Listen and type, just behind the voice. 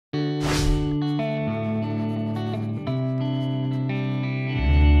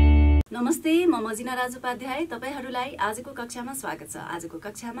नमस्ते, म मजिना राजोपाध्याय तपाईहरुलाई आजको कक्षामा स्वागत छ। आजको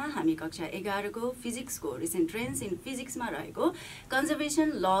कक्षामा हामी कक्षा 11 को फिजिक्सको रिसेन्ट ट्रेन्ड्स इन फिजिक्समा रहेको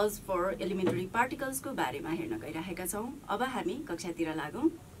conservation lodge for elementary particles को बारेमा हेर्न गइरहेका छौं। अब हामी कक्षातिर लागौं।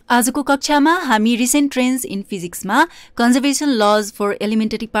 आजको कक्षामा हामी recent trends in फिजिक्समा conservation lodge for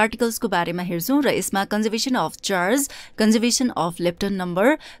elementary particles को बारेमा हेर्छौं र यसमा conservation of charge, conservation of lepton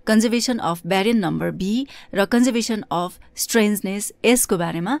number, conservation of ब्यारियन number B र कन्जर्भेसन अफ स्ट्रेन्जनेस S को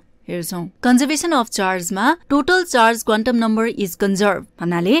बारेमा हेर्छौं। Conservation of चार्जमा total charge quantum number is conserve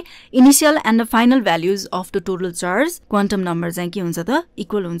भन्नाले initial and the final values of the total charge quantum number चाहिँ के हुन्छ त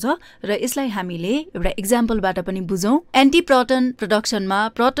equal हुन्छ र यसलाई हामीले एउटा एक्जाम्पलबाट पनि बुझौं। Anti proton प्रोडक्सनमा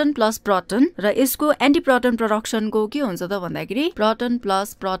proton plus proton र यसको एन्टी प्रोटन प्रोडक्सनको के हुन्छ त भन्दाखेरि proton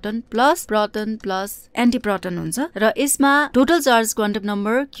plus proton plus proton plus anti proton हुन्छ र यसमा total charge quantum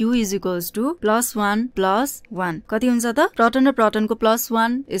number Q is equals to +1 + 1 कति हुन्छ त प्रोटन र प्रोटनको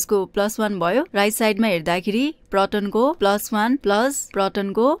 +1 यसको +1 भयो। राइट साइडमा हेर्दाखेरि प्रोटनको +1 plus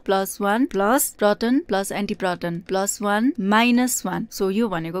प्रोटनको +1 plus proton plus anti proton +1 -1 so यो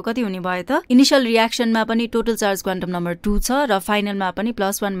भनेको कति हुने भयो त इनिशियल रियाक्सनमा पनि टोटल चार्ज क्वान्टम नम्बर 2 छ र फाइनलमा पनि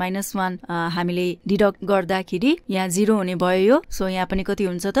 +1 -1 हामीले डिडक्ट गर्दाखेरि यहाँ 0 हुने भयो यो। सो यहाँ पनि कति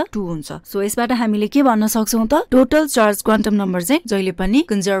हुन्छ त 2 हुन्छ। सो यसबाट हामीले के भन्न सक्छौं त टोटल चार्ज क्वान्टम नम्बर चाहिँ जहिले पनि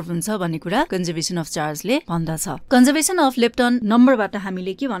कन्जर्भ हुन्छ भन्ने कुरा कन्जर्भेसन अफ चार्जले भन्दछ। कन्जर्भेसन अफ लेप्टन नम्बरबाट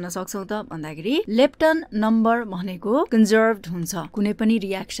हामीले के भन्न सक्छौं त भन्दाखेरि लेप्टन नम्बर भनेको कन्जर्भड हुन्छ कुनै पनि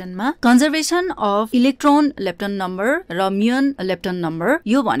रियाक्सनमा। Conservation of electron lepton number र म्युन लेप्टन नम्बर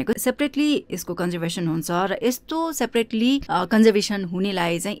यो भनेको सेपरेटली यसको कन्जर्भेसन हुन्छ र यस्तो सेपरेटली कन्जर्भेसन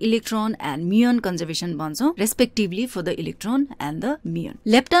हुनेलाई चाहिँ electron and म्युन conservation भन्छौं respectively for the electron and the म्युन।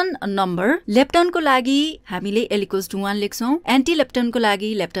 Lepton number लेप्टनको लागि हामीले L = 1 लेख्छौं, एन्टी लेप्टनको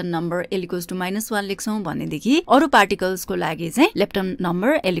लागि लेप्टन नम्बर L = -1 लेख्छौं भनेदेखि अरु पार्टिकल्सको लागि चाहिँ लेप्टन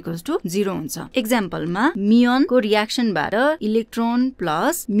नम्बर L = 0 हुन्छ। एक्जाम्पलमा म्युन को रियाक्सनबाट electron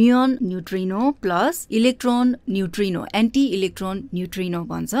plus म्युन neutrino plus electron neutrino anti electron neutrino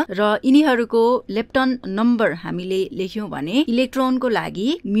भन्छ र यिनीहरुको लेप्टन नम्बर हामीले लेख्यौं भने इलेक्ट्रोनको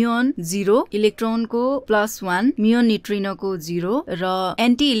लागि म्युन 0, इलेक्ट्रोनको +1, म्युन न्यूट्रिनोको 0 र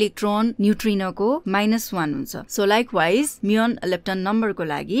एन्टी इलेक्ट्रोन न्यूट्रिनोको -1 हुन्छ। सो लाइकवाइज म्युन लेप्टन नम्बरको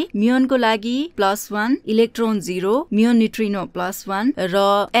लागि म्युनको लागि +1, इलेक्ट्रोन 0, म्युन न्यूट्रिनो +1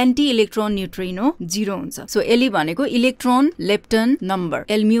 र एन्टी इलेक्ट्रोन न्यूट्रिनो 0 हुन्छ। सो L भनेको इलेक्ट्रोन लेप्टन नम्बर,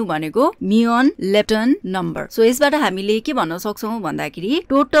 L म्यु भनेको म्युन लेप्टन नम्बर। सो यसबाट हामीले के भन्न सक्छौं भन्दाखेरि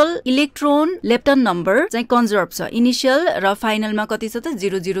टोटल इलेक्ट्रोन लेप्टन नम्बर चाहिँ कन्जर्भ छ। इनिशियल र फाइनलमा कति छ त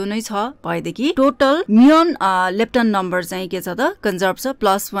 0 0 नै छ भएदेखि टोटल म्युन लेप्टन नम्बर चाहिँ के छ त कन्जर्भ छ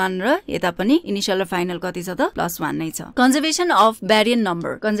 +1 र यता पनि इनिशियल र फाइनल कति छ त +1 नै छ। Conservation of ब्यारियन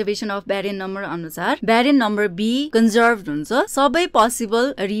number conservation of ब्यारियन number अनुसार ब्यारियन नम्बर B कन्जर्भड हुन्छ सबै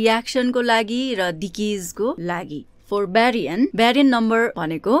पोसिबल रियाक्सनको लागि र डिकेजको लागि। फर ब्यारियन नम्बर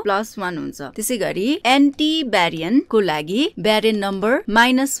भनेको +1 हुन्छ। त्यसैगरी एन्टी ब्यारियन को लागि ब्यारियन नम्बर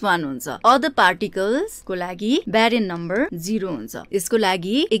 -1 हुन्छ। अदर पार्टिकल्स को लागि ब्यारियन नम्बर 0 हुन्छ। यसको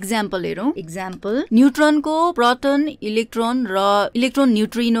लागि एक्जाम्पल हेरौं। एक्जाम्पल न्यूट्रोनको प्रोटन इलेक्ट्रोन र इलेक्ट्रोन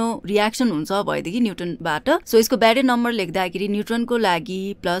न्यूट्रिनो रियाक्सन हुन्छ भएदेखि न्यूटनबाट सो यसको ब्यारियन नम्बर लेख्दाखेरि न्यूट्रोनको लागि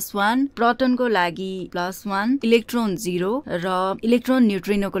 +1, प्रोटनको लागि +1, इलेक्ट्रोन 0 र इलेक्ट्रोन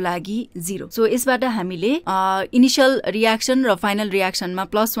न्यूट्रिनोको लागि 0। सो यसबाट हामीले इनिशियल रियाक्सन र फाइनल रियाक्सनमा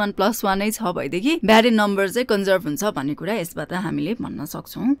 +1 +1 नै छ भएदेखि ब्यारियन नम्बर चाहिँ कन्जर्भ हुन्छ भन्ने कुरा यसबाट हामीले भन्न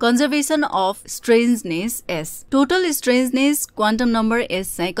सक्छौं। Conservation of strangeness S total strangeness quantum number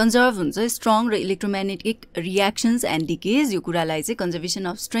S चाहिँ कन्जर्भ हुन्छ स्ट्रङ र इलेक्ट्रोम्याग्नेटिक रियाक्सन्स एन्ड डिकेज। यो कुरालाई चाहिँ कन्जर्भेसन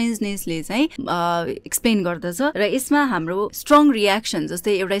अफ स्ट्रेन्जनेसले चाहिँ एक्सप्लेन गर्दछ र यसमा हाम्रो स्ट्रङ रियाक्सन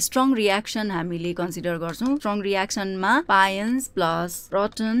जस्तै एउटा स्ट्रङ रियाक्सन हामीले कन्सिडर गर्छौं। स्ट्रङ रियाक्सनमा पायन्स प्लस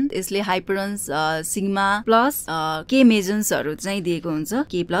प्रोटन यसले हाइपरन्स सिग्मा प्लस के मेजन्सहरु चाहिँ दिएको हुन्छ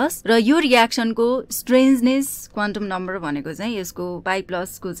K+ र यो रियाक्सनको स्ट्रेन्जनेस क्वान्टम नम्बर भनेको चाहिँ यसको पाइ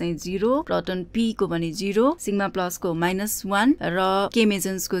प्लस को चाहिँ 0, प्रोटन P को पनि 0, सिग्मा प्लस को -1 र के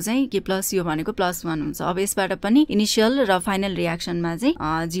मेजन्सको चाहिँ K+ यो भनेको +1 हुन्छ। अब यसबाट पनि इनिशियल र फाइनल रियाक्सनमा चाहिँ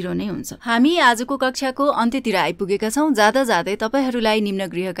 0 नै हुन्छ। हामी आजको कक्षाको अन्त्यतिर आइपुगेका छौं। जादा जादै तपाईहरुलाई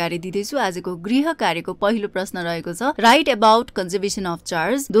निम्न गृह कार्य दिदैछु। आजको गृह कार्यको पहिलो प्रश्न रहेको छ right about conservation of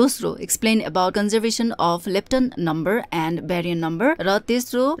charge, दोस्रो explain about conservation of lepton number and ब्यारियन number र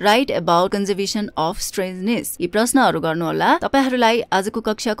तेस्रो right about conservation of strangeness. यी प्रश्नहरु गर्नु होला। तपाईहरुलाई आजको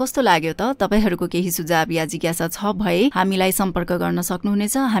कक्षा कस्तो लाग्यो त? तपाईहरुको केही सुझाव या जिज्ञासा छ भए हामीलाई सम्पर्क गर्न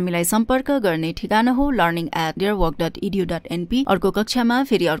सक्नुहुनेछ। हामीलाई सम्पर्क गर्ने ठेगाना हो learning@dearwork.edu.np। अर्को कक्षामा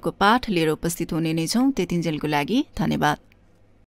फेरि अर्को पाठ लिएर उपस्थित हुने नै छौं। त्यतिन्जेलको लागि धन्यवाद।